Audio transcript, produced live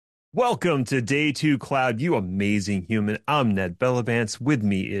Welcome to Day 2 Cloud, you amazing human. I'm Ned Bellavance. With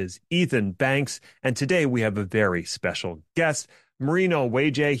me is Ethan Banks, and today we have a very special guest, Marino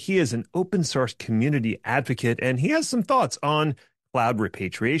Wijay. He is an open source community advocate, and he has some thoughts on cloud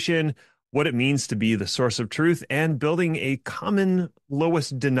repatriation, what it means to be the source of truth, and building a common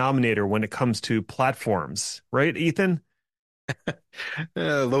lowest denominator when it comes to platforms. Right, Ethan?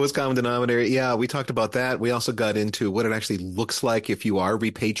 Lowest common denominator. Yeah, we talked about that. We also got into what it actually looks like if you are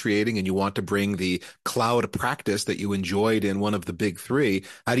repatriating and you want to bring the cloud practice that you enjoyed in one of the big three.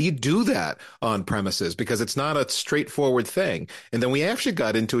 How do you do that on premises? Because it's not a straightforward thing. And then we actually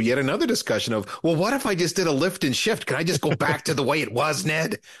got into yet another discussion of, well, what if I just did a lift and shift? Can I just go back to the way it was,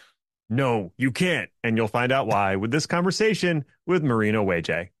 Ned? No, you can't. And you'll find out why with this conversation with Marino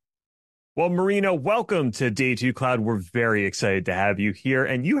Wijay. Well, Marino, welcome to Day 2 Cloud. We're very excited to have you here,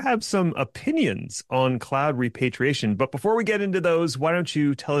 and you have some opinions on cloud repatriation. But before we get into those, why don't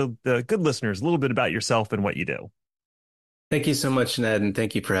you tell the good listeners a little bit about yourself and what you do? Thank you so much, Ned, and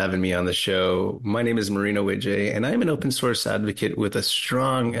thank you for having me on the show. My name is Marino Wijay, and I'm an open source advocate with a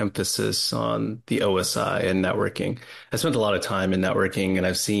strong emphasis on the OSI and networking. I spent a lot of time in networking, and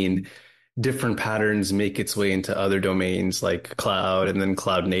I've seen different patterns make its way into other domains like cloud and then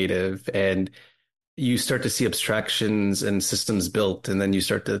cloud native. And you start to see abstractions and systems built, and then you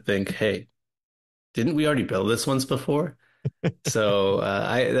start to think, hey, didn't we already build this once before? So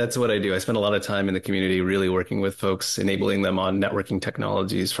that's what I do. I spend a lot of time in the community really working with folks, enabling them on networking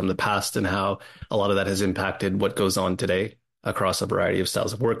technologies from the past and how a lot of that has impacted what goes on today across a variety of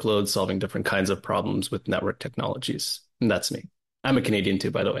styles of workloads, solving different kinds of problems with network technologies. And that's me. I'm a Canadian too,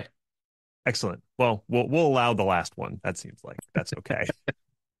 by the way. Excellent. Well, we'll allow the last one. That seems like that's okay.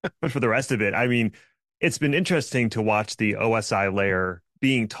 But for the rest of it, I mean, it's been interesting to watch the OSI layer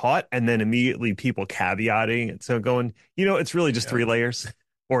being taught and then immediately people caveating it. So going, it's really just Yeah. 3 layers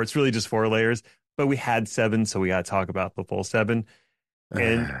or it's really just 4 layers, but we had seven. So we got to talk about the full seven.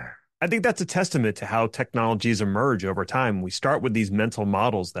 And I think that's a testament to how technologies emerge over time. We start with these mental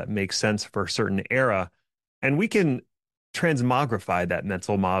models that make sense for a certain era, and we can transmogrify that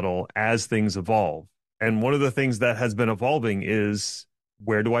mental model as things evolve. And one of the things that has been evolving is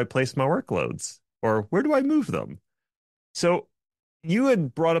where do I place my workloads or where do I move them? So you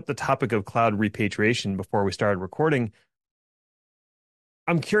had brought up the topic of cloud repatriation before we started recording.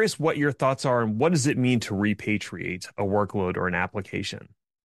 I'm curious what your thoughts are and what does it mean to repatriate a workload or an application?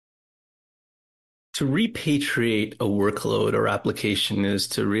 To repatriate a workload or application is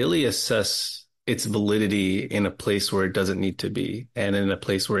to really assess its validity in a place where it doesn't need to be and in a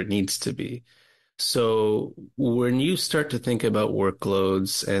place where it needs to be. So when you start to think about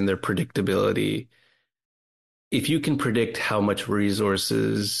workloads and their predictability, if you can predict how much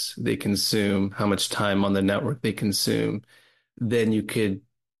resources they consume, how much time on the network they consume, then you could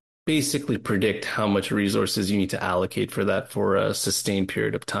basically predict how much resources you need to allocate for that for a sustained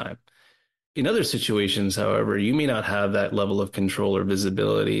period of time. In other situations, however, you may not have that level of control or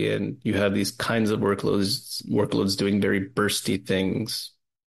visibility, and you have these kinds of workloads doing very bursty things.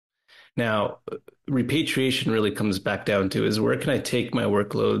 Now, repatriation really comes back down to is where can I take my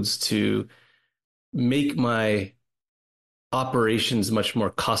workloads to make my operations much more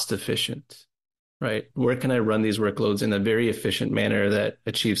cost efficient, right? Where can I run these workloads in a very efficient manner that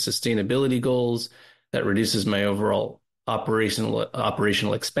achieves sustainability goals, that reduces my overall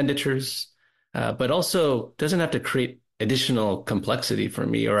operational expenditures, but also doesn't have to create additional complexity for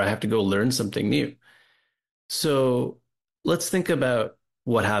me or I have to go learn something new. So let's think about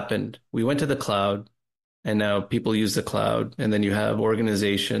what happened. We went to the cloud and now people use the cloud. And then you have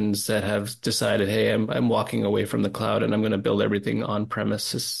organizations that have decided, hey, I'm walking away from the cloud and I'm going to build everything on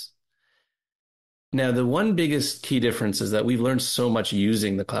premises. Now, the one biggest key difference is that we've learned so much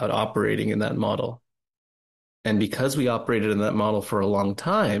using the cloud operating in that model. And because we operated in that model for a long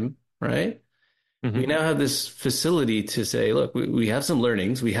time, right? We now have this facility to say, look, we have some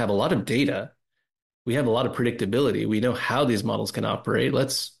learnings. We have a lot of data. We have a lot of predictability. We know how these models can operate.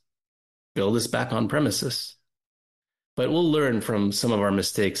 Let's build this back on premises. But we'll learn from some of our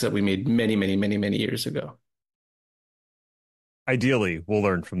mistakes that we made many, many, many, many years ago. Ideally, we'll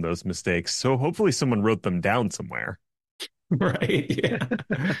learn from those mistakes. So hopefully someone wrote them down somewhere. Right. Yeah.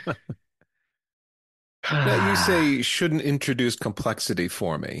 Now you say shouldn't introduce complexity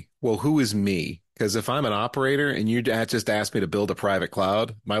for me. Well, who is me? Because if I'm an operator and you just asked me to build a private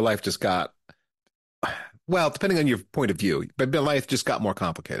cloud, my life just got, well, depending on your point of view, but my life just got more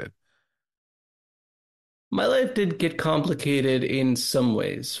complicated. My life did get complicated in some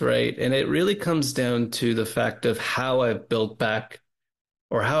ways, right? And it really comes down to the fact of how I've built back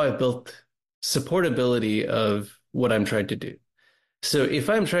or how I've built supportability of what I'm trying to do. So if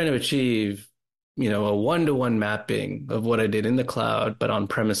I'm trying to achieve, a one-to-one mapping of what I did in the cloud, but on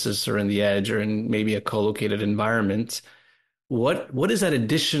premises or in the edge or in maybe a co-located environment, what is that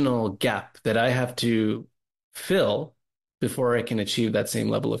additional gap that I have to fill before I can achieve that same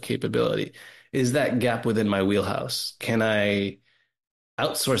level of capability? Is that gap within my wheelhouse? Can I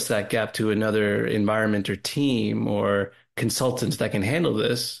outsource that gap to another environment or team or consultants that can handle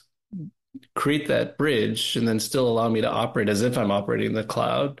this, create that bridge, and then still allow me to operate as if I'm operating in the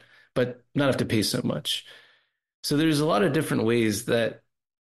cloud, but not have to pay so much? So there's a lot of different ways that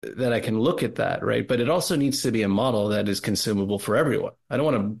I can look at that, right? But it also needs to be a model that is consumable for everyone. I don't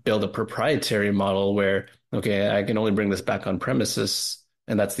want to build a proprietary model where, okay, I can only bring this back on premises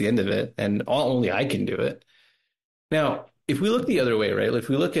and that's the end of it, and only I can do it. Now, if we look the other way, right? If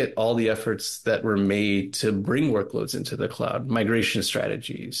we look at all the efforts that were made to bring workloads into the cloud, migration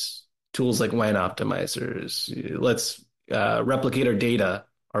strategies, tools like WAN optimizers, let's replicate our data,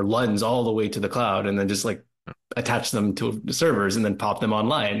 our LUNs all the way to the cloud, and then just like attach them to servers and then pop them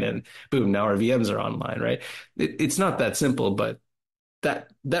online, and boom, now our VMs are online, right? It's not that simple, but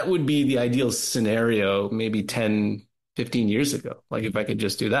that would be the ideal scenario maybe 10, 15 years ago. Like if I could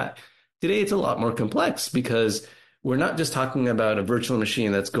just do that. Today, it's a lot more complex because we're not just talking about a virtual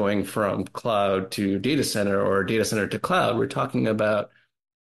machine that's going from cloud to data center or data center to cloud. We're talking about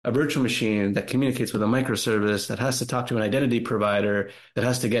a virtual machine that communicates with a microservice that has to talk to an identity provider, that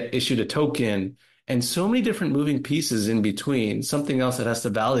has to get issued a token, and so many different moving pieces in between, something else that has to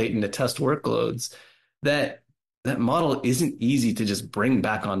validate and to test workloads, that that model isn't easy to just bring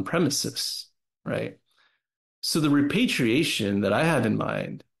back on premises, right? So the repatriation that I have in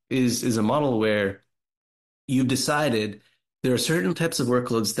mind is a model where you've decided there are certain types of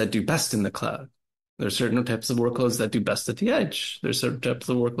workloads that do best in the cloud. There are certain types of workloads that do best at the edge. There's certain types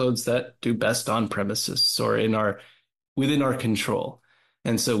of workloads that do best on premises or within our control.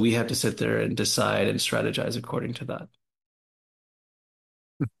 And so we have to sit there and decide and strategize according to that.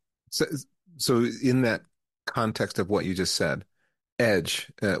 So, so in that context of what you just said,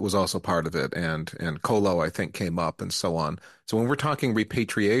 Edge was also part of it, and Colo, I think, came up, and so on. So when we're talking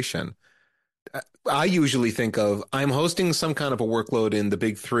repatriation, I usually think of I'm hosting some kind of a workload in the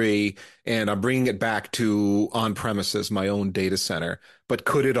big three, and I'm bringing it back to on premises, my own data center. But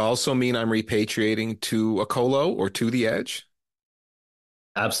could it also mean I'm repatriating to a Colo or to the Edge?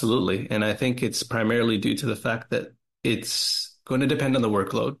 Absolutely. And I think it's primarily due to the fact that it's going to depend on the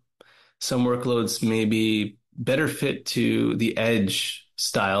workload. Some workloads may be better fit to the edge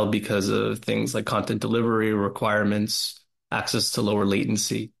style because of things like content delivery requirements, access to lower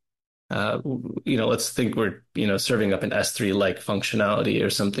latency. Let's think we're, serving up an S3 like functionality or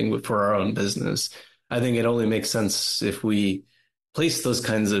something for our own business. I think it only makes sense if we place those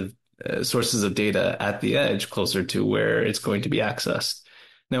kinds of sources of data at the edge closer to where it's going to be accessed.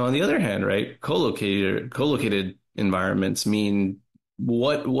 Now, on the other hand, right, co-located environments mean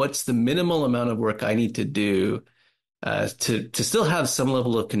what's the minimal amount of work I need to do to still have some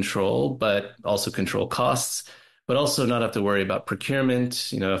level of control, but also control costs, but also not have to worry about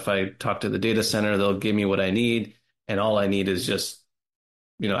procurement. If I talk to the data center, they'll give me what I need, and all I need is just,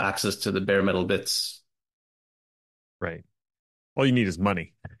 access to the bare metal bits. Right. All you need is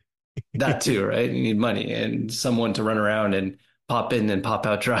money. That too, right? You need money and someone to run around and pop in and pop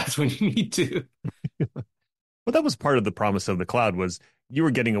out drives when you need to. Well, that was part of the promise of the cloud was you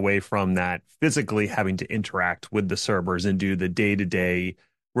were getting away from that physically having to interact with the servers and do the day-to-day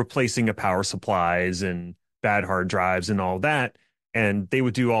replacing of power supplies and bad hard drives and all that. And they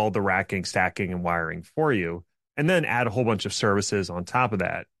would do all the racking, stacking, and wiring for you, and then add a whole bunch of services on top of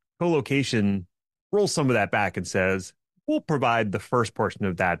that. Co-location rolls some of that back and says, we'll provide the first portion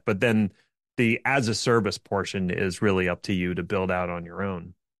of that, but then the as a service portion is really up to you to build out on your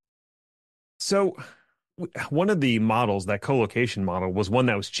own. So one of the models, that co-location model, was one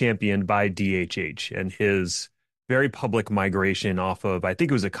that was championed by DHH and his very public migration off of, I think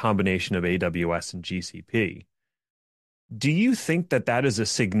it was a combination of AWS and GCP. Do you think that that is a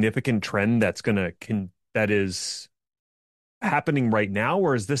significant trend that is happening right now,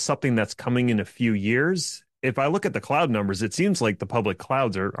 or is this something that's coming in a few years? If I look at the cloud numbers, it seems like the public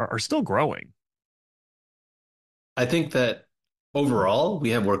clouds are still growing. I think that overall,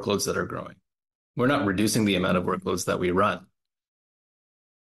 we have workloads that are growing. We're not reducing the amount of workloads that we run.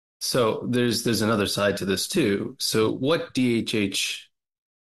 So there's another side to this too. So what DHH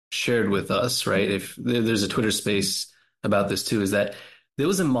shared with us, right? If there's a Twitter space about this too, is that there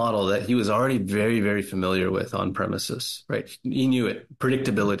was a model that he was already very, very familiar with on premises, right? He knew it,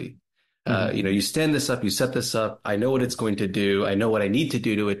 predictability. You stand this up, you set this up. I know what it's going to do. I know what I need to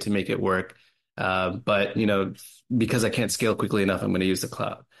do to it to make it work. But because I can't scale quickly enough, I'm going to use the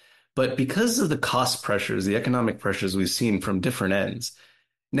cloud. But because of the cost pressures, the economic pressures we've seen from different ends,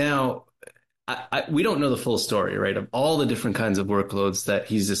 now we don't know the full story, right? Of all the different kinds of workloads that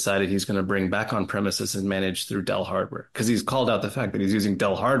he's decided he's going to bring back on premises and manage through Dell hardware. Because he's called out the fact that he's using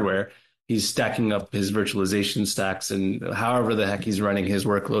Dell hardware. He's stacking up his virtualization stacks, and however the heck he's running his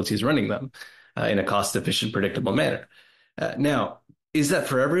workloads, he's running them in a cost efficient, predictable manner. Now, is that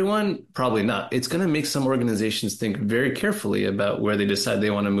for everyone? Probably not. It's going to make some organizations think very carefully about where they decide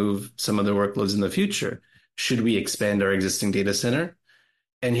they want to move some of their workloads in the future. Should we expand our existing data center?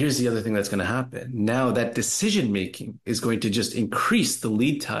 And here's the other thing that's going to happen. Now that decision making is going to just increase the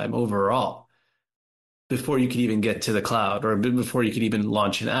lead time overall before you could even get to the cloud or before you could even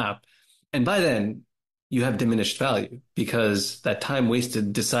launch an app. And by then, you have diminished value because that time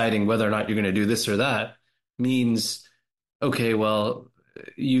wasted deciding whether or not you're going to do this or that means, okay, well,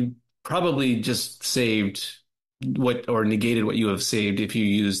 you probably just saved what or negated what you have saved if you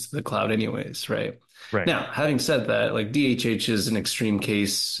used the cloud anyways, right? Right. Now, having said that, like DHH is an extreme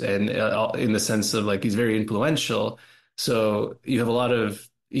case and in the sense of like he's very influential. So you have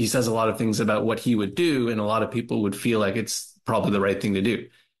he says a lot of things about what he would do, and a lot of people would feel like it's probably the right thing to do.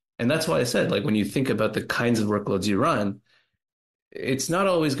 And that's why I said, like, when you think about the kinds of workloads you run, it's not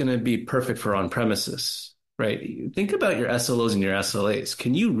always going to be perfect for on premises, right? Think about your SLOs and your SLAs.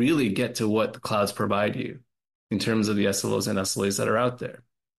 Can you really get to what the clouds provide you in terms of the SLOs and SLAs that are out there?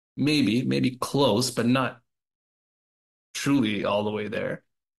 Maybe close, but not truly all the way there,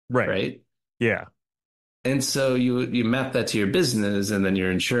 Right. right? Yeah. And so you map that to your business and then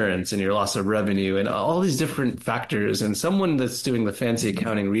your insurance and your loss of revenue and all these different factors. And someone that's doing the fancy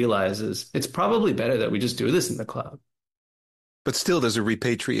accounting realizes it's probably better that we just do this in the cloud. But still, there's a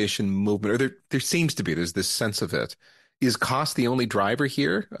repatriation movement, or there seems to be. There's this sense of it. Is cost the only driver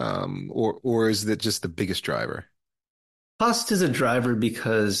here, or is that just the biggest driver? Cost is a driver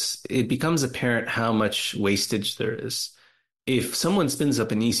because it becomes apparent how much wastage there is. If someone spins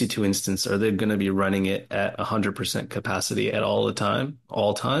up an EC2 instance, are they going to be running it at 100% capacity at all the time,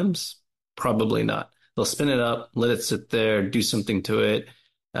 all times? Probably not. They'll spin it up, let it sit there, do something to it.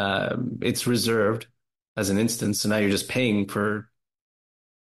 It's reserved as an instance, so now you're just paying for,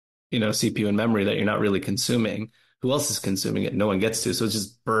 CPU and memory that you're not really consuming. Who else is consuming it? No one gets to, so it's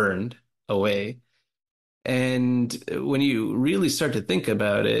just burned away. And when you really start to think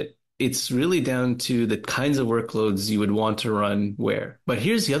about it, it's really down to the kinds of workloads you would want to run where. But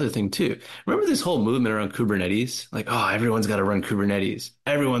here's the other thing too. Remember this whole movement around Kubernetes? Like, oh, everyone's got to run Kubernetes.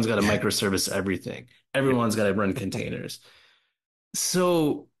 Everyone's got to microservice everything. Everyone's got to run containers.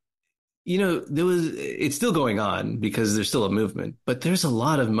 So, it's still going on because there's still a movement, but there's a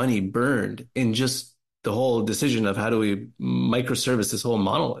lot of money burned in just the whole decision of how do we microservice this whole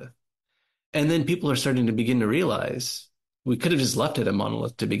monolith. And then people are starting to begin to realize we could have just left it a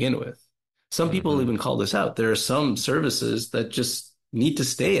monolith to begin with. Some people even call this out. There are some services that just need to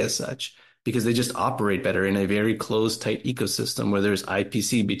stay as such because they just operate better in a very closed, tight ecosystem where there's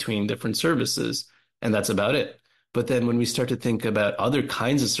IPC between different services, and that's about it. But then when we start to think about other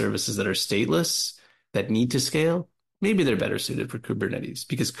kinds of services that are stateless, that need to scale, maybe they're better suited for Kubernetes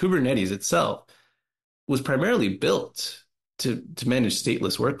because Kubernetes itself was primarily built to manage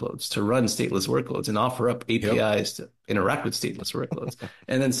stateless workloads, to run stateless workloads and offer up APIs to interact with stateless workloads.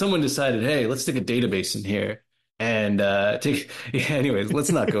 And then someone decided, hey, let's stick a database in here and anyways,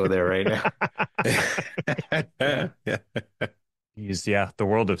 let's not go there right now. The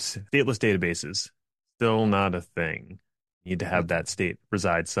world of stateless databases, still not a thing. You need to have that state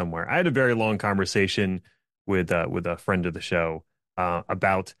reside somewhere. I had a very long conversation with a friend of the show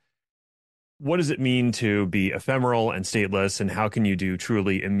about what does it mean to be ephemeral and stateless, and how can you do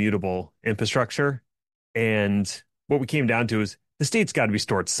truly immutable infrastructure? And what we came down to is the state's got to be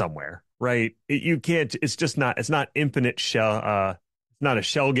stored somewhere, right? You can't, it's not infinite shell, it's not a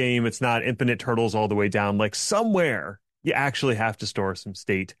shell game. It's not infinite turtles all the way down. Like somewhere you actually have to store some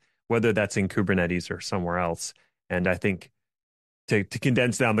state, whether that's in Kubernetes or somewhere else. And I think to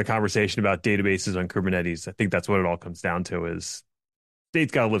condense down the conversation about databases on Kubernetes, I think that's what it all comes down to is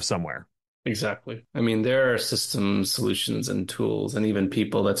state's got to live somewhere. Exactly. I mean, there are system solutions and tools and even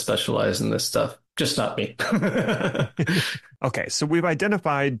people that specialize in this stuff. Just not me. Okay, so we've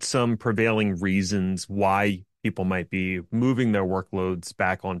identified some prevailing reasons why people might be moving their workloads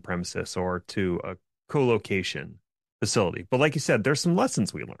back on premises or to a co-location facility. But like you said, there's some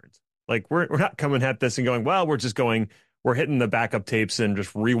lessons we learned. Like we're not coming at this and going, well, we're hitting the backup tapes and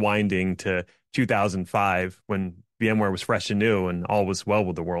just rewinding to 2005 when VMware was fresh and new and all was well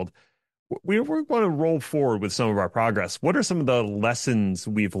with the world. we want to roll forward with some of our progress. What are some of the lessons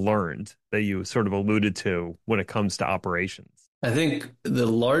we've learned that you sort of alluded to when it comes to operations? I think the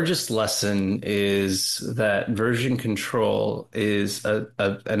largest lesson is that version control is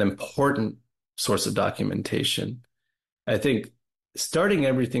an important source of documentation. I think starting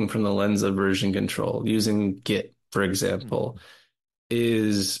everything from the lens of version control, using Git, for example,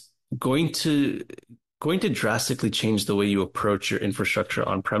 is going to going to drastically change the way you approach your infrastructure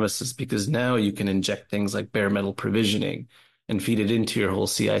on premises because now you can inject things like bare metal provisioning and feed it into your whole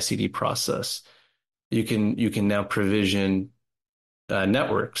CI/CD process. You can now provision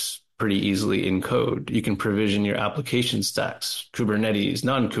networks pretty easily in code. You can provision your application stacks, Kubernetes,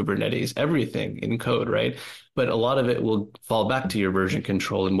 non-Kubernetes, everything in code, right? But a lot of it will fall back to your version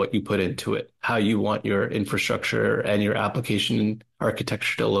control and what you put into it, how you want your infrastructure and your application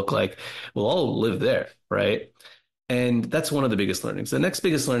architecture to look like will all live there, right? And that's one of the biggest learnings. The next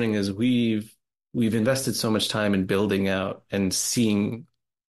biggest learning is we've invested so much time in building out and seeing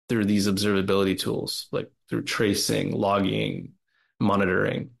through these observability tools, like through tracing, logging,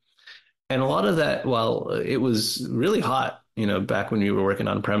 monitoring. And a lot of that, while it was really hot, back when we were working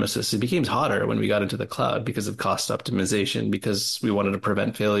on premises, it became hotter when we got into the cloud because of cost optimization, because we wanted to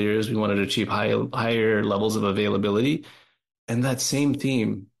prevent failures, we wanted to achieve higher levels of availability. And that same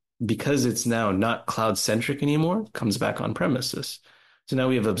theme, because it's now not cloud centric anymore, comes back on premises. So now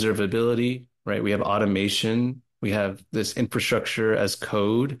we have observability, right? We have automation, we have this infrastructure as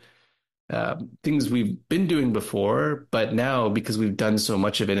code, things we've been doing before, but now because we've done so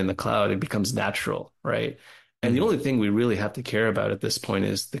much of it in the cloud, it becomes natural, right? And the only thing we really have to care about at this point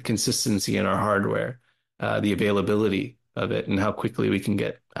is the consistency in our hardware, the availability of it, and how quickly we can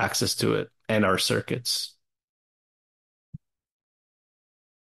get access to it and our circuits.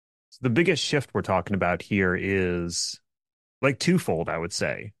 So the biggest shift we're talking about here is like twofold, I would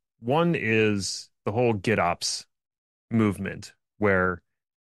say. One is the whole GitOps movement, where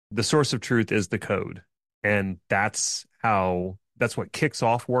the source of truth is the code. And that's what kicks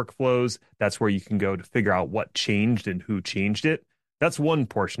off workflows. That's where you can go to figure out what changed and who changed it. That's one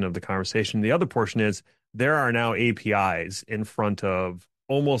portion of the conversation. The other portion is there are now APIs in front of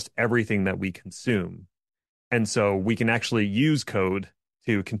almost everything that we consume. And so we can actually use code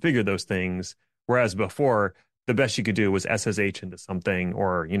to configure those things. Whereas before, the best you could do was SSH into something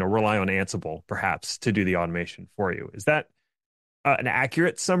or, rely on Ansible perhaps to do the automation for you. Is that an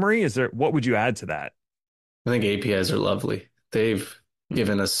accurate summary? What would you add to that? I think APIs are lovely. They've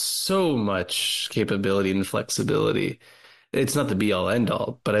given us so much capability and flexibility. It's not the be all end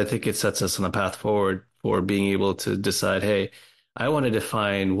all, but I think it sets us on a path forward for being able to decide, hey, I want to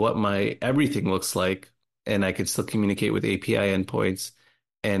define what my everything looks like, and I can still communicate with API endpoints,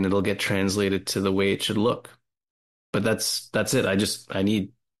 and it'll get translated to the way it should look. But that's it. I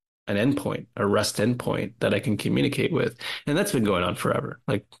need an endpoint, a REST endpoint that I can communicate with. And that's been going on forever.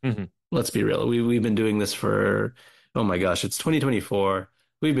 Like, let's be real. We've been doing this for, oh my gosh, it's 2024.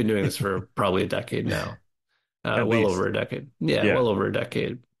 We've been doing this for probably a decade now. At Well least. over a decade. Yeah, Yeah. well over a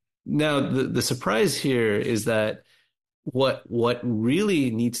decade. Now, the surprise here is that what really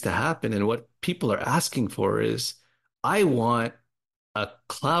needs to happen and what people are asking for is, I want a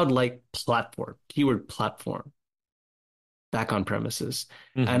cloud-like platform, keyword platform, back on premises.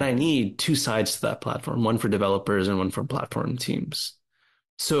 And I need two sides to that platform, one for developers and one for platform teams.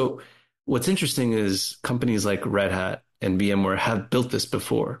 So what's interesting is companies like Red Hat and VMware have built this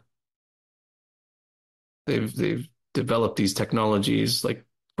before. They've developed these technologies, like,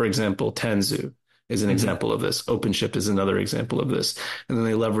 for example, Tanzu is an example of this. OpenShift is another example of this. And then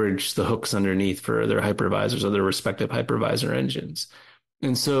they leverage the hooks underneath for their hypervisors or their respective hypervisor engines.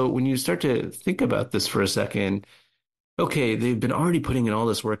 And so when you start to think about this for a second, okay, they've been already putting in all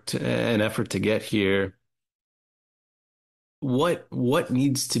this work and effort to get here. What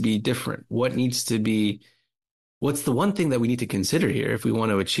needs to be different? What's the one thing that we need to consider here if we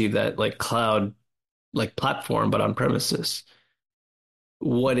want to achieve that like cloud, like platform, but on premises?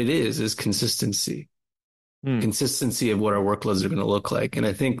 What it is consistency. Consistency of what our workloads are going to look like. And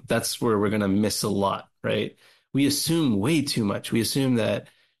I think that's where we're going to miss a lot, right? We assume way too much. We assume that,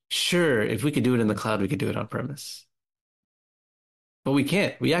 sure, if we could do it in the cloud, we could do it on premise. But we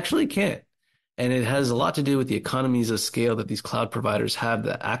can't. We actually can't. And it has a lot to do with the economies of scale that these cloud providers have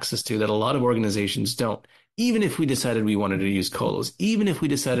the access to that a lot of organizations don't. Even if we decided we wanted to use colos, even if we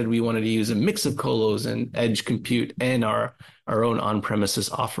decided we wanted to use a mix of colos and edge compute and our own on-premises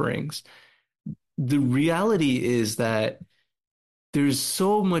offerings, the reality is that there's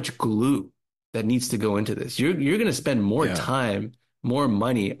so much glue that needs to go into this. You're going to spend more time, more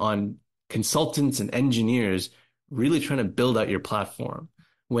money on consultants and engineers really trying to build out your platform.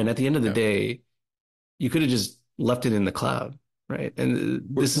 when at the end of the Yeah. day, you could have just left it in the cloud, right? And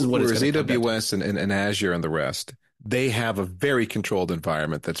this is what it's Whereas going to come down to. AWS and Azure and the rest, they have a very controlled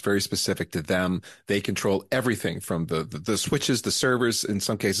environment that's very specific to them. They control everything from the switches, the servers. In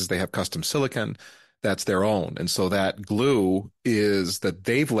some cases, they have custom silicon that's their own. And so that glue is that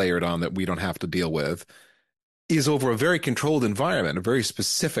they've layered on that we don't have to deal with is over a very controlled environment, a very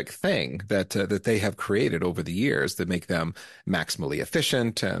specific thing that they have created over the years that make them maximally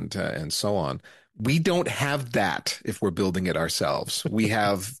efficient and so on. We don't have that if we're building it ourselves. We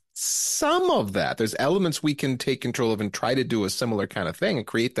have some of that. There's elements we can take control of and try to do a similar kind of thing and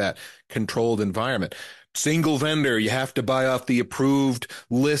create that controlled environment. Single vendor, you have to buy off the approved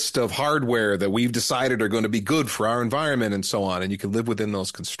list of hardware that we've decided are going to be good for our environment and so on. And you can live within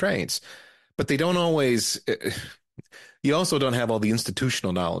those constraints. But they don't always, you also don't have all the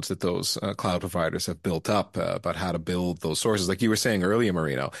institutional knowledge that those cloud providers have built up about how to build those sources. Like you were saying earlier,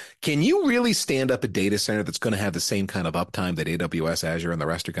 Marino, can you really stand up a data center that's going to have the same kind of uptime that AWS, Azure, and the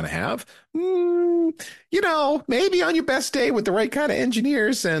rest are going to have? Maybe on your best day with the right kind of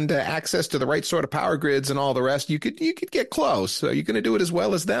engineers and access to the right sort of power grids and all the rest, you could get close. Are you going to do it as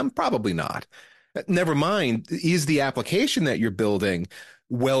well as them? Probably not. Never mind, is the application that you're building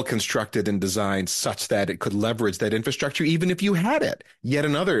well constructed and designed such that it could leverage that infrastructure, even if you had it? Yet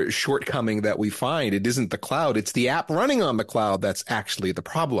another shortcoming that we find, it isn't the cloud, it's the app running on the cloud that's actually the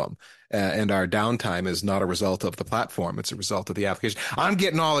problem. And our downtime is not a result of the platform. It's a result of the application. I'm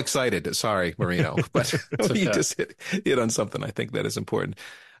getting all excited. Sorry, Marino, but Okay. you just hit on something I think that is important.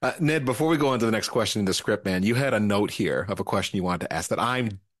 Ned, before we go on to the next question in the script, man, you had a note here of a question you wanted to ask that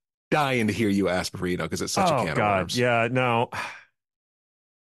I'm dying to hear you ask, Marino, because it's such a can of worms. Yeah, no.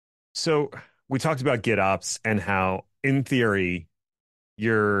 So we talked about GitOps and how, in theory,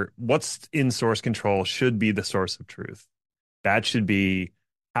 what's in source control should be the source of truth. That should be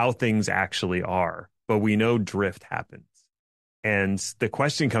how things actually are. But we know drift happens. And the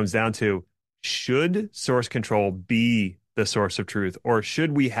question comes down to, should source control be the source of truth, or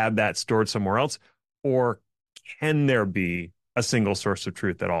should we have that stored somewhere else? Or can there be a single source of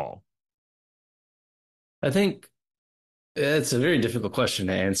truth at all? I think it's a very difficult question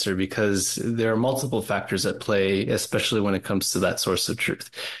to answer because there are multiple factors at play, especially when it comes to that source of truth.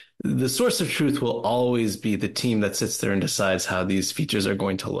 The source of truth will always be the team that sits there and decides how these features are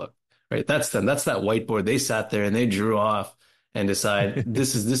going to look, right? That's them. That's that whiteboard. They sat there and they drew off and decide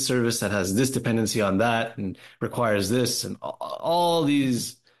this is this service that has this dependency on that and requires this and all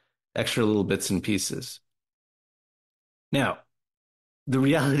these extra little bits and pieces. Now, the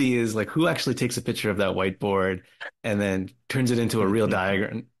reality is, like, who actually takes a picture of that whiteboard and then turns it into a real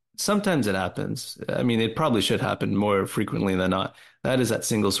diagram? Sometimes it happens. I mean, it probably should happen more frequently than not. That is that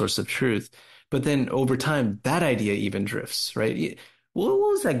single source of truth. But then over time, that idea even drifts, right? What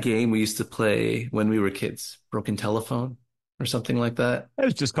was that game we used to play when we were kids? Broken Telephone or something like that? It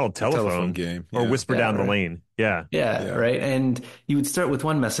was just called telephone game. or Yeah. Whisper Down the Right. Lane. Yeah. Yeah, Yeah. right. And you would start with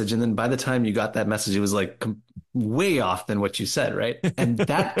one message, and then by the time you got that message, it was like way off than what you said, right? And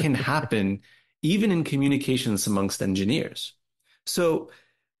that can happen even in communications amongst engineers. So,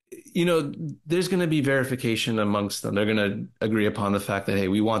 there's going to be verification amongst them. They're going to agree upon the fact that, hey,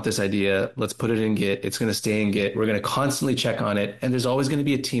 we want this idea. Let's put it in Git. It's going to stay in Git. We're going to constantly check on it. And there's always going to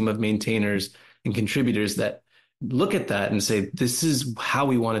be a team of maintainers and contributors that look at that and say, this is how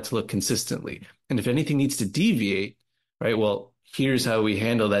we want it to look consistently. And if anything needs to deviate, right, well, here's how we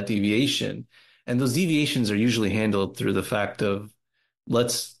handle that deviation. And those deviations are usually handled through the fact of,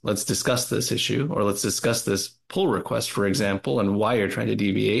 let's discuss this issue, or let's discuss this pull request, for example, and why you're trying to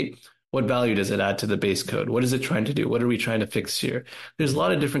deviate. What value does it add to the base code? What is it trying to do? What are we trying to fix here? There's a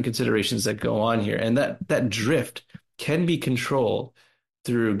lot of different considerations that go on here. And that drift can be controlled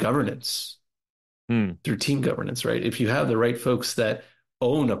through governance, through team governance, right? If you have the right folks that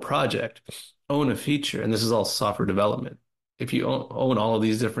own a project, own a feature, and this is all software development. If you own all of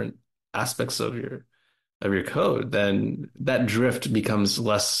these different aspects of your code, then that drift becomes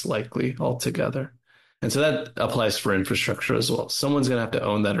less likely altogether. And so that applies for infrastructure as well. Someone's going to have to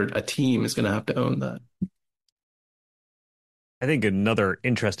own that, or a team is going to have to own that. I think another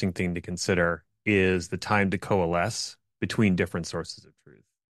interesting thing to consider is the time to coalesce between different sources of truth.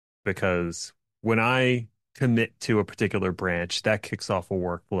 Because when I commit to a particular branch, that kicks off a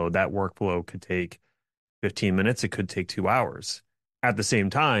workflow. That workflow could take 15 minutes. It could take 2 hours. At the same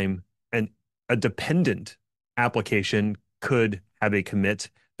time, a dependent application could have a commit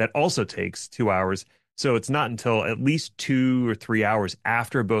that also takes 2 hours. So it's not until at least 2 or 3 hours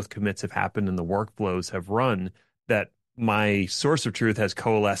after both commits have happened and the workflows have run that my source of truth has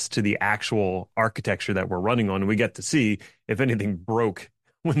coalesced to the actual architecture that we're running on. And we get to see if anything broke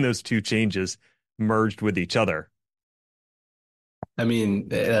when those two changes merged with each other. I mean,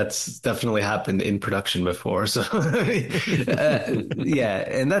 that's definitely happened in production before. So, yeah,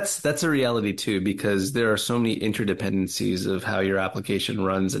 and that's a reality too, because there are so many interdependencies of how your application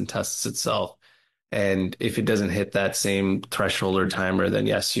runs and tests itself. And if it doesn't hit that same threshold or timer, then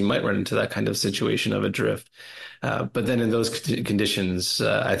yes, you might run into that kind of situation of a drift. But then in those conditions,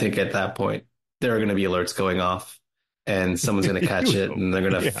 I think at that point, there are going to be alerts going off and someone's going to You catch would it hope. and they're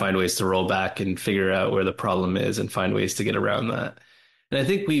going to Yeah. find ways to roll back and figure out where the problem is and find ways to get around that. And I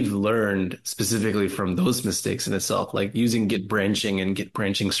think we've learned specifically from those mistakes in itself, like using Git branching and Git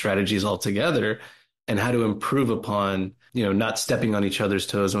branching strategies altogether, and how to improve upon, not stepping on each other's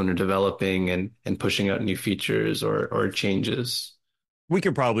toes when they're developing and pushing out new features or changes. We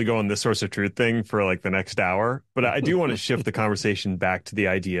could probably go on this source of truth thing for like the next hour, but I do want to shift the conversation back to the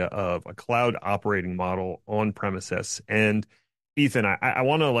idea of a cloud operating model on premises. And Ethan, I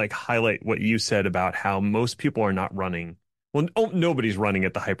want to like highlight what you said about how most people are not running. Well, nobody's running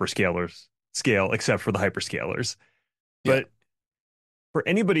at the hyperscalers scale except for the hyperscalers. Yeah. But for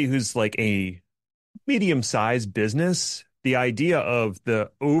anybody who's like a medium-sized business, the idea of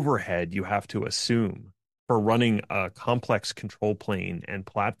the overhead you have to assume for running a complex control plane and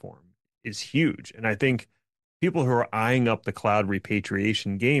platform is huge. And I think people who are eyeing up the cloud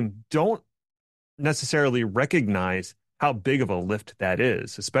repatriation game don't necessarily recognize how big of a lift that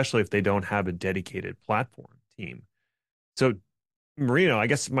is, especially if they don't have a dedicated platform team. So, Marino, I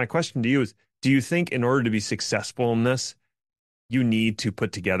guess my question to you is, do you think in order to be successful in this, you need to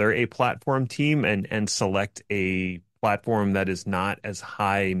put together a platform team and select a platform that is not as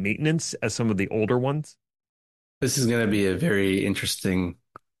high maintenance as some of the older ones? This is going to be a very interesting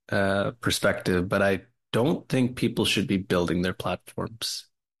perspective, but I don't think people should be building their platforms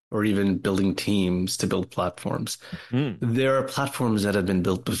or even building teams to build platforms. Hmm. There are platforms that have been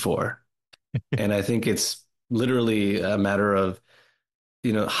built before, and I think it's literally a matter of,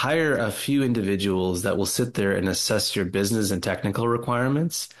 hire a few individuals that will sit there and assess your business and technical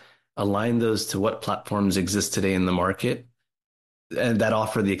requirements, align those to what platforms exist today in the market, and that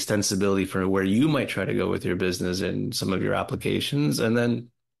offer the extensibility for where you might try to go with your business and some of your applications, and then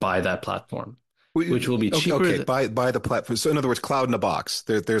buy that platform, which will be Okay, cheaper. okay, buy the platform. So in other words, cloud in a box.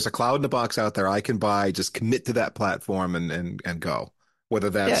 There's a cloud in a box out there I can buy, just commit to that platform and go. Whether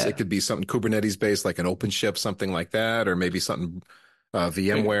it Yeah. could be something Kubernetes based, like an OpenShift, something like that, or maybe something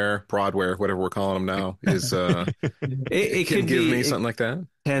VMware, Broadware, whatever we're calling them now, is It it can could give me be something like that.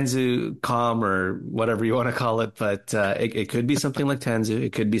 Tanzu Com or whatever you want to call it, but it could be something like Tanzu.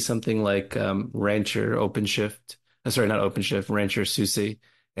 It could be something like Rancher OpenShift. Sorry, not OpenShift, Rancher SUSE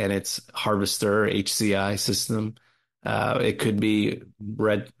and its Harvester HCI system. It could be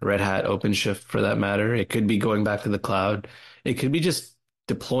Red Hat OpenShift for that matter. It could be going back to the cloud. It could be just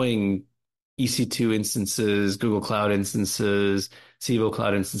deploying EC2 instances, Google Cloud instances, Civo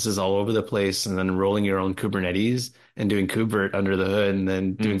Cloud instances all over the place, and then rolling your own Kubernetes and doing KubeVirt under the hood, and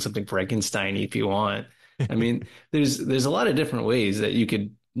then doing Hmm. something Frankenstein if you want. I mean, there's a lot of different ways that you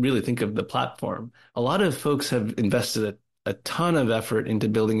could really think of the platform. A lot of folks have invested a ton of effort into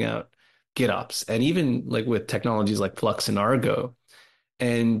building out GitOps, and even like with technologies like Flux and Argo,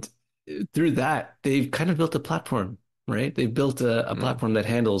 and through that, they've kind of built a platform, right? They've built a Mm. platform that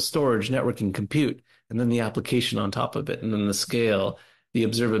handles storage, networking, compute, and then the application on top of it, and then the scale, the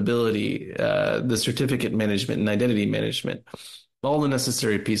observability, the certificate management and identity management, all the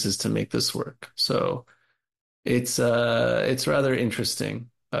necessary pieces to make this work. So it's rather interesting,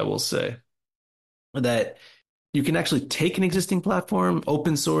 I will say, that you can actually take an existing platform,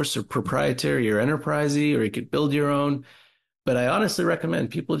 open source or proprietary or enterprisey, or you could build your own. But I honestly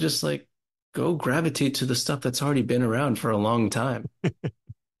recommend people just like go gravitate to the stuff that's already been around for a long time.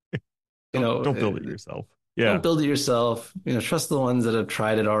 You know, Don't build it yourself. don't Yeah. build it yourself. Trust the ones that have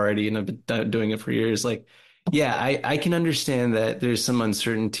tried it already and have been doing it for years. Like, yeah, I can understand that there's some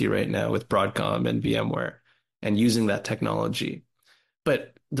uncertainty right now with Broadcom and VMware and using that technology.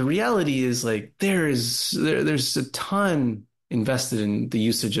 But the reality is like there's a ton invested in the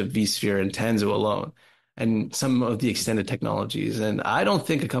usage of vSphere and Tanzu alone and some of the extended technologies. And I don't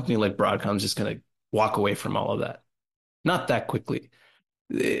think a company like Broadcom is just going to walk away from all of that. Not that quickly.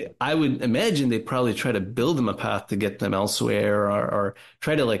 I would imagine they probably try to build them a path to get them elsewhere or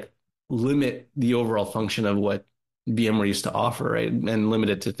try to like limit the overall function of what VMware used to offer, right? And limit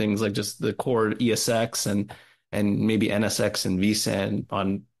it to things like just the core ESX and maybe NSX and vSAN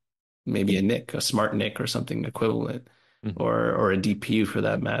on maybe a NIC, a smart NIC or something equivalent, Mhm. or a DPU for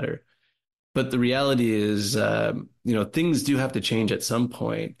that matter. But the reality is, things do have to change at some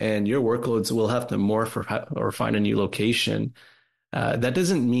point, and your workloads will have to morph or find a new location. That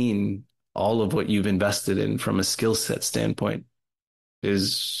doesn't mean all of what you've invested in from a skill set standpoint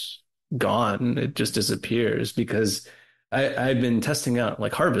is gone. It just disappears because I've been testing out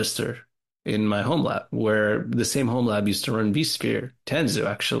like Harvester in my home lab, where the same home lab used to run vSphere, Tanzu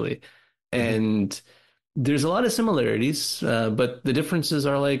actually. Mhm. And there's a lot of similarities, but the differences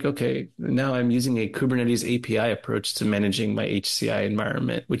are like, okay, now I'm using a Kubernetes API approach to managing my HCI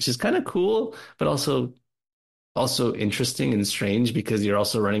environment, which is kind of cool, but also interesting and strange because you're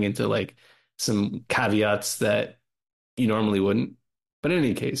also running into like some caveats that you normally wouldn't. But in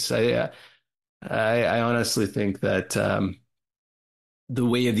any case, I honestly think that the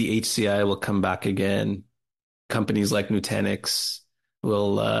way of the HCI will come back again. Companies like Nutanix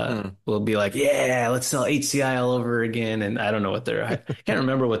Mm. will be like, yeah, let's sell HCI all over again. And I don't know what I can't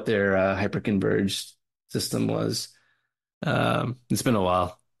remember what their hyperconverged system was. It's been a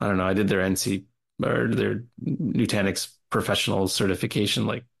while. I don't know. I did their NC or their Nutanix professional certification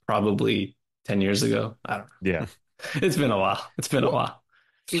like probably 10 years ago. I don't Yeah. know. It's been a while. It's been a Well,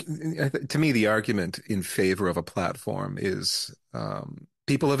 while. to me, the argument in favor of a platform is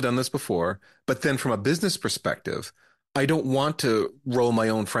people have done this before, but then from a business perspective, I don't want to roll my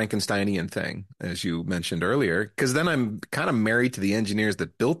own Frankensteinian thing, as you mentioned earlier, because then I'm kind of married to the engineers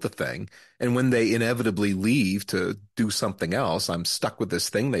that built the thing. And when they inevitably leave to do something else, I'm stuck with this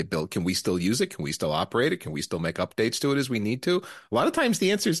thing they built. Can we still use it? Can we still operate it? Can we still make updates to it as we need to? A lot of times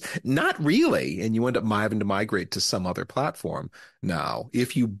the answer is not really. And you end up having to migrate to some other platform. Now,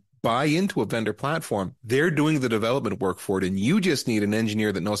 if you buy into a vendor platform, they're doing the development work for it, and you just need an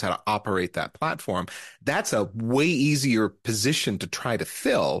engineer that knows how to operate that platform. That's a way easier position to try to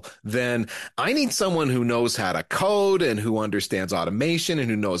fill than I need someone who knows how to code and who understands automation and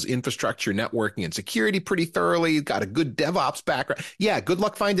who knows infrastructure, networking, and security pretty thoroughly, got a good DevOps background. Yeah, good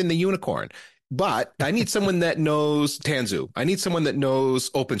luck finding the unicorn. But I need someone that knows Tanzu. I need someone that knows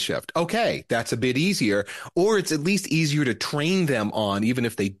OpenShift. Okay, that's a bit easier, or it's at least easier to train them on, even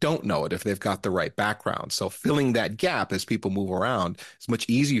if they don't know it, if they've got the right background. So filling that gap as people move around is much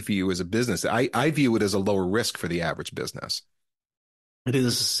easier for you as a business. I view it as a lower risk for the average business. It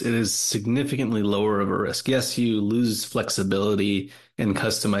is significantly lower of a risk. Yes, you lose flexibility and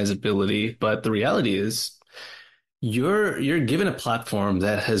customizability, but the reality is you're given a platform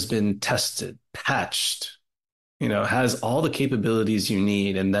that has been tested, patched, has all the capabilities you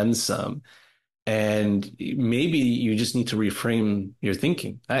need and then some. And maybe you just need to reframe your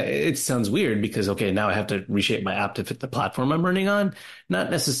thinking. It sounds weird because, okay, now I have to reshape my app to fit the platform I'm running on. Not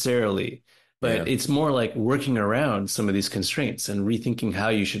necessarily, Yeah. but it's more like working around some of these constraints and rethinking how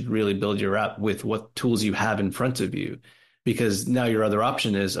you should really build your app with what tools you have in front of you. Because now your other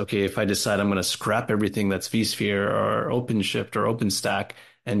option is, okay, if I decide I'm going to scrap everything that's vSphere or OpenShift or OpenStack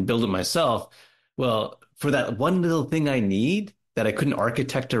and build it myself, well, for that one little thing I need, that I couldn't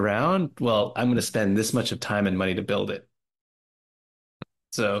architect around, well, I'm going to spend this much of time and money to build it.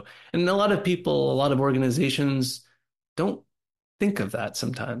 So, and a lot of people, a lot of organizations don't think of that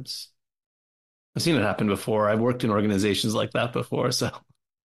sometimes. I've seen it happen before. I've worked in organizations like that before. So,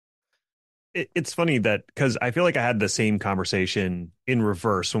 It's funny that because I feel like I had the same conversation in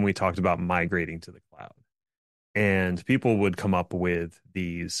reverse when we talked about migrating to the cloud. And people would come up with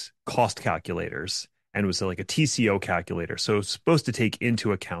these cost calculators and it was like a TCO calculator. So it's supposed to take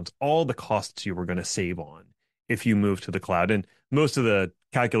into account all the costs you were going to save on if you move to the cloud. And most of the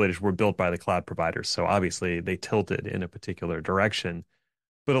calculators were built by the cloud providers. So obviously they tilted in a particular direction.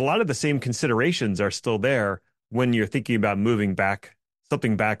 But a lot of the same considerations are still there when you're thinking about moving back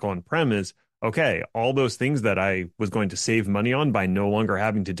something back on prem is okay, all those things that I was going to save money on by no longer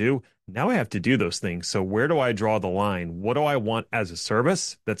having to do, now I have to do those things. So where do I draw the line? What do I want as a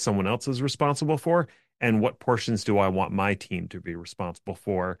service that someone else is responsible for? And what portions do I want my team to be responsible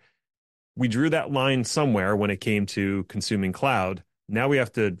for? We drew that line somewhere when it came to consuming cloud. Now we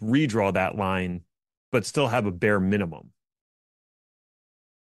have to redraw that line, but still have a bare minimum.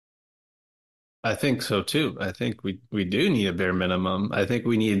 I think so too. I think we do need a bare minimum. I think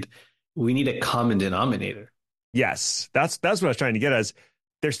we need a common denominator. Yes, that's what I was trying to get as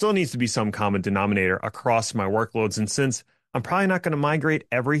there still needs to be some common denominator across my workloads. And since I'm probably not going to migrate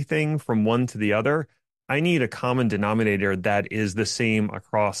everything from one to the other, I need a common denominator that is the same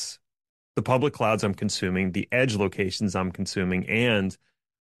across the public clouds I'm consuming, the edge locations I'm consuming, and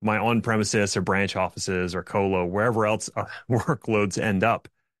my on-premises or branch offices or colo, wherever else workloads end up.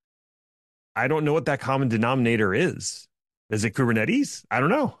 I don't know what that common denominator is. Is it Kubernetes? I don't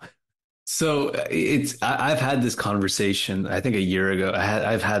know. So I've had this conversation, I think a year ago.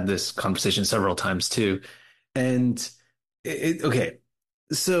 I've had this conversation several times too. And okay.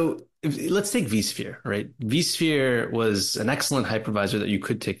 So let's take vSphere, right? vSphere was an excellent hypervisor that you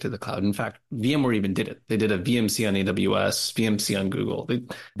could take to the cloud. In fact, VMware even did it. They did a VMC on AWS, VMC on Google. They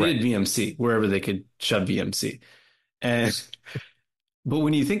Right. did VMC wherever they could shove VMC. And but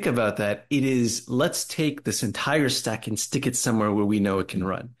when you think about that, it is let's take this entire stack and stick it somewhere where we know it can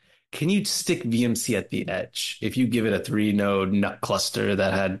run. Can you stick VMC at the edge if you give it a 3 node nut cluster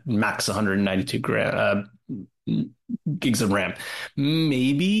that had max 192 gigs of RAM?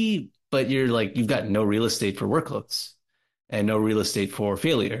 Maybe, but you're like, you've got no real estate for workloads and no real estate for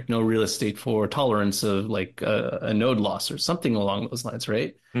failure, no real estate for tolerance of like a node loss or something along those lines,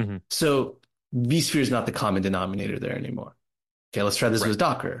 right? Hmm. So vSphere is not the common denominator there anymore. Okay, let's try this Right. with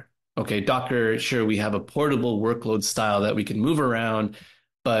Docker. Okay, Docker, sure, we have a portable workload style that we can move around,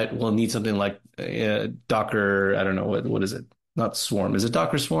 but we'll need something like Docker. I don't know what is it? Not Swarm. Is it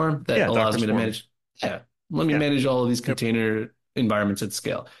Docker Swarm that Yeah, allows Docker me to Swarm. manage? Yeah, let me Yeah. manage all of these Yep. container environments at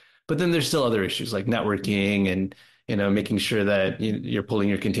scale. But then there's still other issues like networking and making sure that you're pulling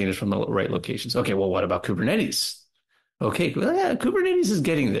your containers from the right locations. Okay, well, what about Kubernetes? Okay, well, yeah, Kubernetes is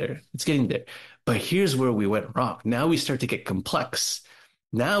getting there. It's getting there. But here's where we went wrong. Now we start to get complex.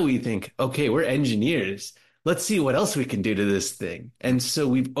 Now we think, okay, we're engineers. Let's see what else we can do to this thing. And so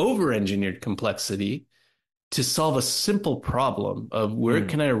we've over-engineered complexity to solve a simple problem of where Mm.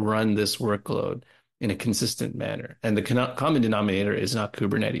 can I run this workload in a consistent manner? And the common denominator is not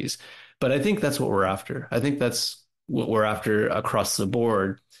Kubernetes. But I think that's what we're after. I think that's what we're after across the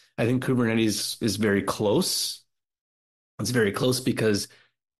board. I think Kubernetes is very close. It's very close because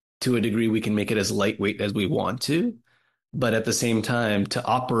to a degree we can make it as lightweight as we want to, but at the same time to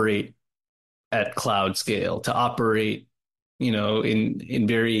operate at cloud scale, to operate, in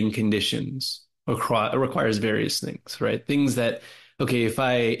varying conditions requires various things, right? Things that okay,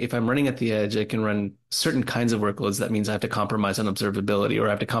 if I'm running at the edge, I can run certain kinds of workloads. That means I have to compromise on observability or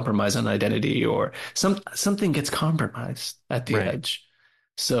I have to compromise on identity or something gets compromised at the Right. edge.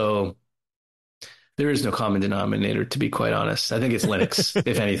 So there is no common denominator, to be quite honest. I think it's Linux,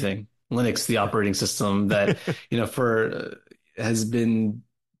 if anything. Linux, the operating system that, for has been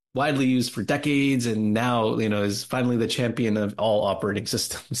widely used for decades and now, is finally the champion of all operating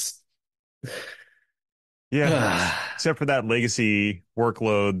systems. Yeah. Yeah. Except for that legacy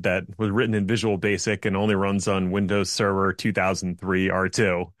workload that was written in Visual Basic and only runs on Windows Server 2003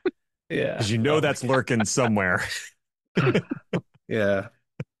 R2. Yeah. Because you know Oh my that's lurking somewhere. God. Yeah.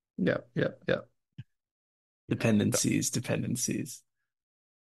 Yep. Yep. Yep. Dependencies.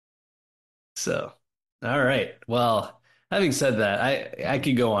 So, all right. Well, having said that, I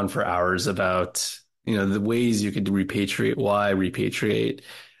could go on for hours about, the ways you could repatriate, why repatriate.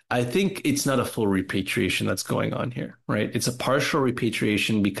 I think it's not a full repatriation that's going on here, right? It's a partial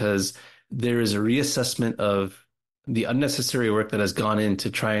repatriation because there is a reassessment of the unnecessary work that has gone in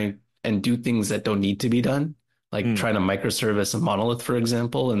to try and do things that don't need to be done, like Mm. trying to microservice a monolith, for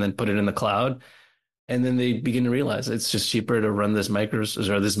example, and then put it in the cloud. And then they begin to realize it's just cheaper to run this micros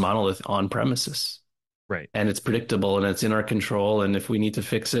or this monolith on premises. Right. And it's predictable and it's in our control. And if we need to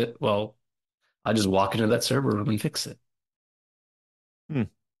fix it, well, I just walk into that server room and fix it. Mm.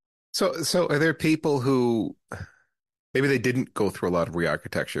 So are there people who maybe they didn't go through a lot of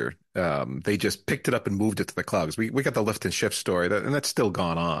re-architecture? They just picked it up and moved it to the cloud. 'Cause we got the lift and shift story, and that's still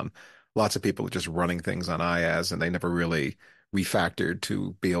gone on. Lots of people are just running things on IaaS, and they never really refactored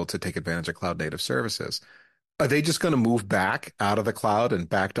to be able to take advantage of cloud native services. Are they just going to move back out of the cloud and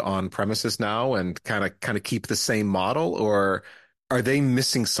back to on premises now and kind of keep the same model, or are they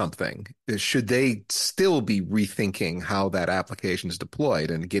missing something? Should they still be rethinking how that application is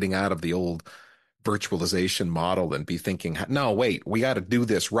deployed and getting out of the old virtualization model and be thinking, no, wait, we got to do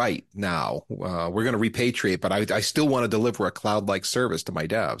this right now. We're going to repatriate, but I still want to deliver a cloud-like service to my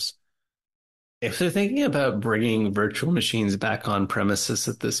devs. If they're thinking about bringing virtual machines back on premises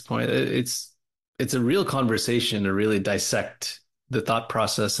at this point, it's a real conversation to really dissect the thought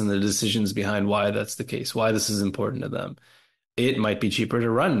process and the decisions behind why that's the case, why this is important to them. It might be cheaper to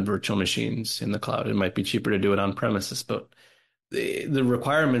run virtual machines in the cloud. It might be cheaper to do it on premises, but the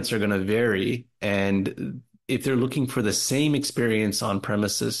requirements are going to vary. And if they're looking for the same experience on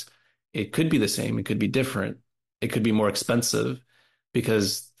premises, it could be the same. It could be different. It could be more expensive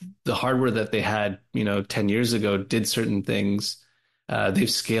because the hardware that they had, 10 years ago did certain things. They've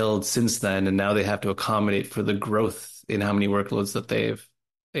scaled since then, and now they have to accommodate for the growth in how many workloads that they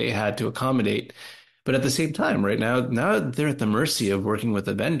had to accommodate. But at the same time, right now they're at the mercy of working with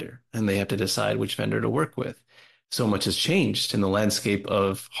a vendor, and they have to decide which vendor to work with. So much has changed in the landscape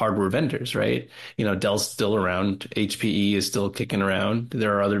of hardware vendors, right? Dell's still around, HPE is still kicking around.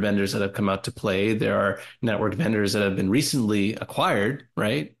 There are other vendors that have come out to play. There are network vendors that have been recently acquired,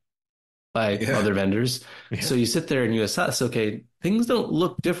 right? by Yeah. other vendors. Yeah. So you sit there and you assess, okay, things don't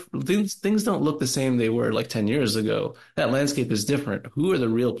look different. Things don't look the same they were like 10 years ago. That landscape is different. Who are the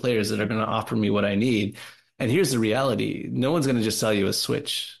real players that are going to offer me what I need? And here's the reality. No one's going to just sell you a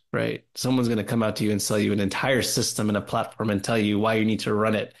switch, right? Someone's going to come out to you and sell you an entire system and a platform and tell you why you need to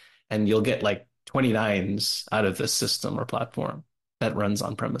run it. And you'll get like 29s out of this system or platform that runs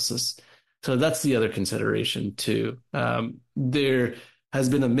on premises. So that's the other consideration too. There has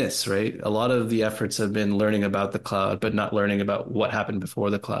been a miss, right? A lot of the efforts have been learning about the cloud, but not learning about what happened before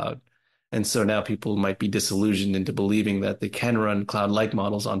the cloud. And so now people might be disillusioned into believing that they can run cloud-like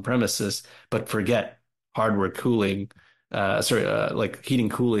models on premises, but forget hardware cooling, like heating,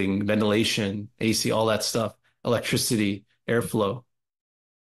 cooling, ventilation, AC, all that stuff, electricity, airflow.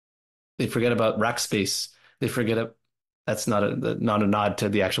 They forget about rack space. They forget that's not a nod to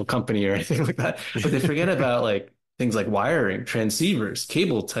the actual company or anything like that, but they forget about like things like wiring, transceivers,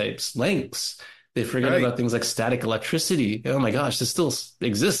 cable types, lengths. They forget Right. about things like static electricity. Oh my gosh, this still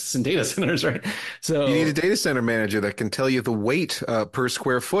exists in data centers, right? You need a So data center manager that can tell you the weight per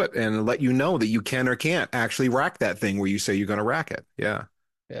square foot and let you know that you can or can't actually rack that thing where you say you're going to rack it. Yeah.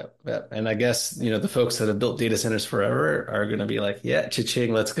 yeah, yeah. And I guess, the folks that have built data centers forever are going to be like, yeah,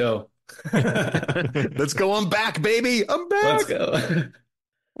 cha-ching, let's go. Let's go. I'm back, baby. I'm Let's back. go.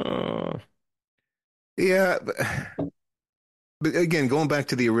 Uh, Yeah. But again, going back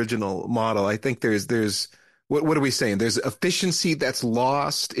to the original model, I think there's what are we saying? There's efficiency that's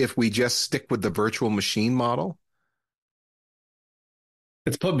lost if we just stick with the virtual machine model.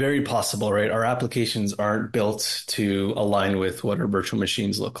 It's very possible, right? Our applications aren't built to align with what our virtual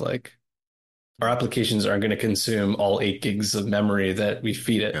machines look like. Our applications aren't going to consume all 8 gigs of memory that we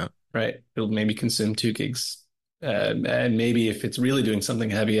feed it, Yeah. right? It'll maybe consume 2 gigs. And maybe if it's really doing something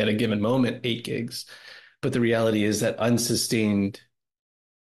heavy at a given moment, 8 gigs. But the reality is that unsustained,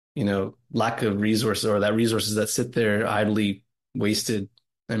 lack of resources or that resources that sit there idly wasted.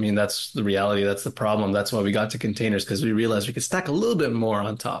 I mean, that's the reality. That's the problem. That's why we got to containers because we realized we could stack a little bit more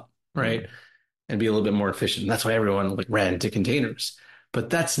on top, right? And be a little bit more efficient. That's why everyone like ran to containers. But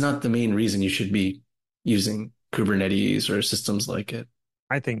that's not the main reason you should be using Kubernetes or systems like it.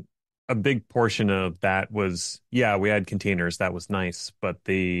 I think a big portion of that was, yeah, we had containers. That was nice. But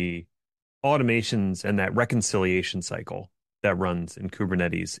the automations and that reconciliation cycle that runs in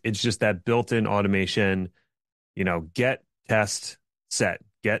Kubernetes, it's just that built-in automation, get, test, set,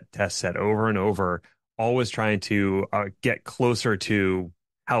 get, test, set over and over, always trying to get closer to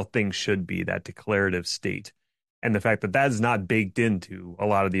how things should be, that declarative state. And the fact that that is not baked into a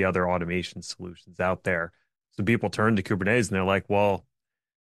lot of the other automation solutions out there. So people turn to Kubernetes and they're like, well,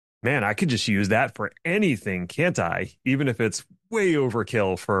 man, I could just use that for anything, can't I? Even if it's way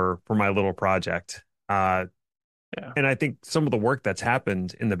overkill for my little project. Yeah. And I think some of the work that's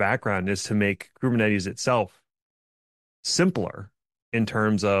happened in the background is to make Kubernetes itself simpler in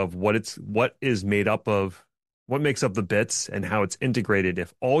terms of what is made up of what makes up the bits and how it's integrated.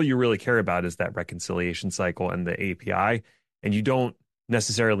 If all you really care about is that reconciliation cycle and the API, and you don't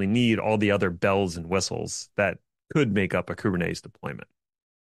necessarily need all the other bells and whistles that could make up a Kubernetes deployment.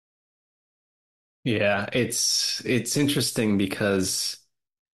 Yeah, it's interesting because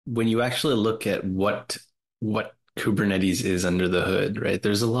when you actually look at what Kubernetes is under the hood, right?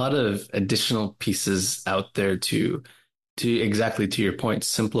 There's a lot of additional pieces out there to exactly to your point,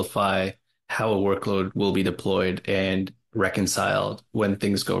 simplify how a workload will be deployed and reconciled when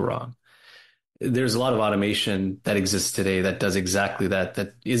things go wrong. There's a lot of automation that exists today that does exactly that,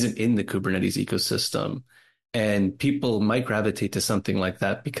 that isn't in the Kubernetes ecosystem. And people might gravitate to something like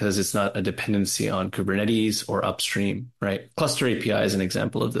that because it's not a dependency on Kubernetes or upstream, right? Cluster API is an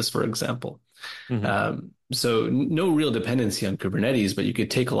example of this, for example. Mhm. So no real dependency on Kubernetes, but you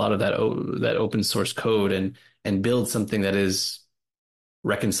could take a lot of that open source code and build something that is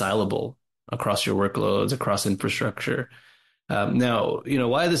reconcilable across your workloads, across infrastructure. Now,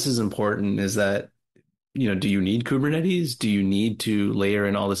 why this is important is that, do you need Kubernetes? Do you need to layer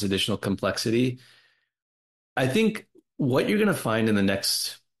in all this additional complexity? I think what you're going to find in the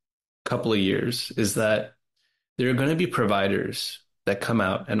next couple of years is that there are going to be providers that come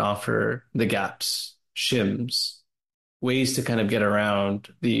out and offer the gaps, shims, ways to kind of get around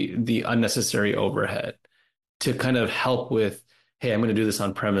the unnecessary overhead to kind of help with, hey, I'm going to do this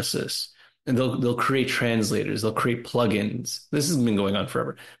on premises. And they'll create translators, they'll create plugins. This has been going on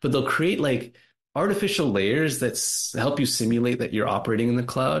forever, but they'll create like artificial layers that help you simulate that you're operating in the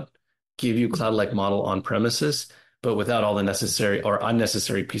cloud, give you cloud-like model on premises, but without all the necessary or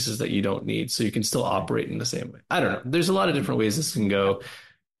unnecessary pieces that you don't need. So you can still operate in the same way. I don't know. There's a lot of different ways this can go.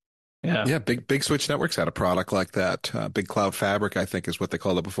 Yeah. Yeah, Big Switch Networks had a product like that. Big Cloud Fabric, I think, is what they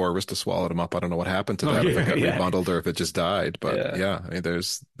called it before. Arista swallowed them up. I don't know what happened to Oh that, if it yeah, got yeah, rebundled or if it just died. But yeah. yeah, I mean,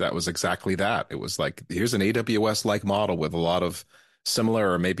 that was exactly that. It was like, here's an AWS-like model with a lot of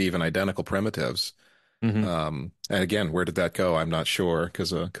similar or maybe even identical primitives. Hmm. And again, where did that go? I'm not sure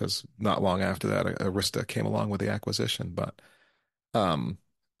because not long after that, Arista came along with the acquisition. But um,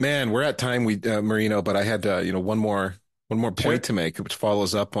 man, we're at time, Marino. But I had one more point Sure. to make, which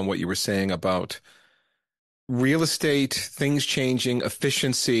follows up on what you were saying about real estate, things changing,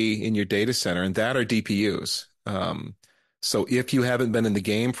 efficiency in your data center, and that are DPUs. So if you haven't been in the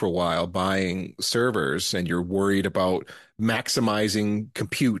game for a while buying servers and you're worried about maximizing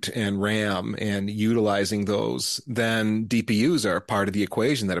compute and RAM and utilizing those, then DPUs are part of the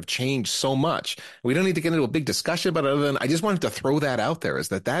equation that have changed so much. We don't need to get into a big discussion about it other than I just wanted to throw that out there, is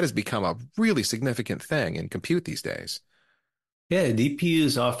that has become a really significant thing in compute these days. Yeah,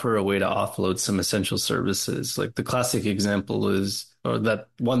 DPUs offer a way to offload some essential services. Like the classic example is, or that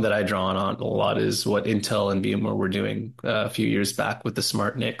one that I draw on a lot is what Intel and VMware were doing a few years back with the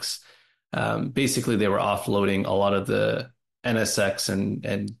smart NICs. Basically, they were offloading a lot of the NSX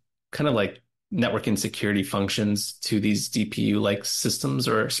and kind of like network insecurity functions to these DPU-like systems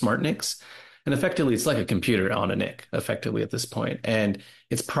or smart NICs. And effectively, it's like a computer on a NIC, effectively at this point. And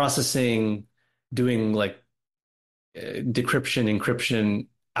it's processing, doing like decryption, encryption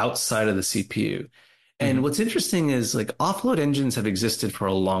outside of the CPU. And Mhm. what's interesting is like offload engines have existed for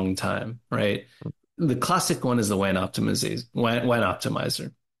a long time, right? The classic one is the WAN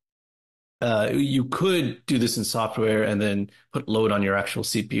optimizer. You could do this in software and then put load on your actual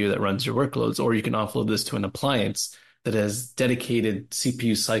CPU that runs your workloads, or you can offload this to an appliance that has dedicated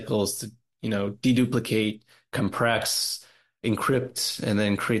CPU cycles to, deduplicate, compress, encrypt, and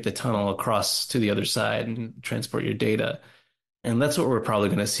then create the tunnel across to the other side and transport your data. And that's what we're probably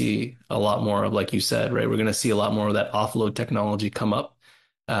going to see a lot more of, like you said, right? We're going to see a lot more of that offload technology come up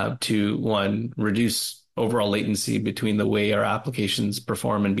to one, reduce overall latency between the way our applications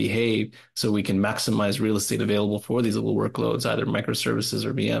perform and behave so we can maximize real estate available for these little workloads, either microservices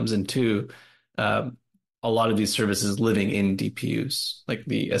or VMs. And two, um, a lot of these services living in DPUs, like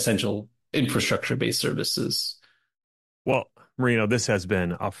the essential infrastructure-based services. Well, Marino, this has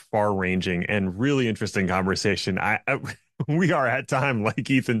been a far-ranging and really interesting conversation. We are at time, like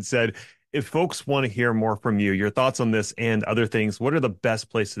Ethan said. If folks want to hear more from you, your thoughts on this and other things, what are the best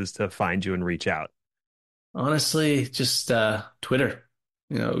places to find you and reach out? Honestly, just Twitter,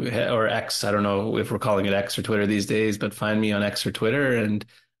 or X. I don't know if we're calling it X or Twitter these days, but find me on X or Twitter, and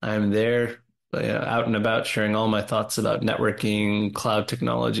I'm there, out and about, sharing all my thoughts about networking, cloud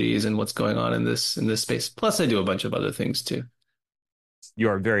technologies, and what's going on in this space. Plus, I do a bunch of other things too. You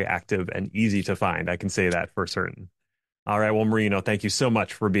are very active and easy to find. I can say that for certain. All right. Well, Marino, thank you so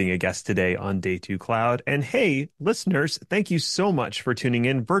much for being a guest today on Day 2 Cloud. And hey, listeners, thank you so much for tuning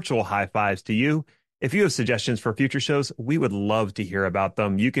in. Virtual high fives to you. If you have suggestions for future shows, we would love to hear about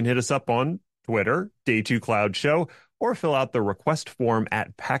them. You can hit us up on Twitter, Day 2 Cloud Show, or fill out the request form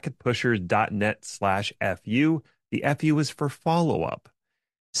at packetpushers.net/FU. The FU is for follow up.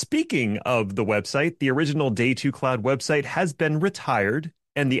 Speaking of the website, the original Day 2 Cloud website has been retired,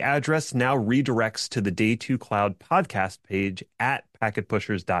 and the address now redirects to the Day 2 Cloud podcast page at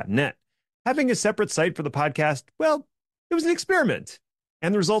packetpushers.net. Having a separate site for the podcast, well, it was an experiment,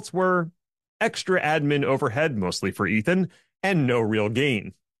 and the results were extra admin overhead, mostly for Ethan, and no real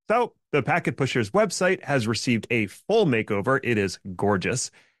gain. So the Packet Pushers website has received a full makeover. It is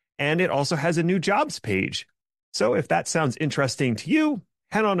gorgeous, and it also has a new jobs page. So if that sounds interesting to you,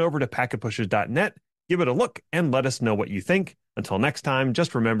 head on over to packetpushers.net, give it a look, and let us know what you think. Until next time,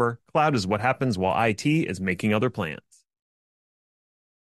 just remember, cloud is what happens while IT is making other plans.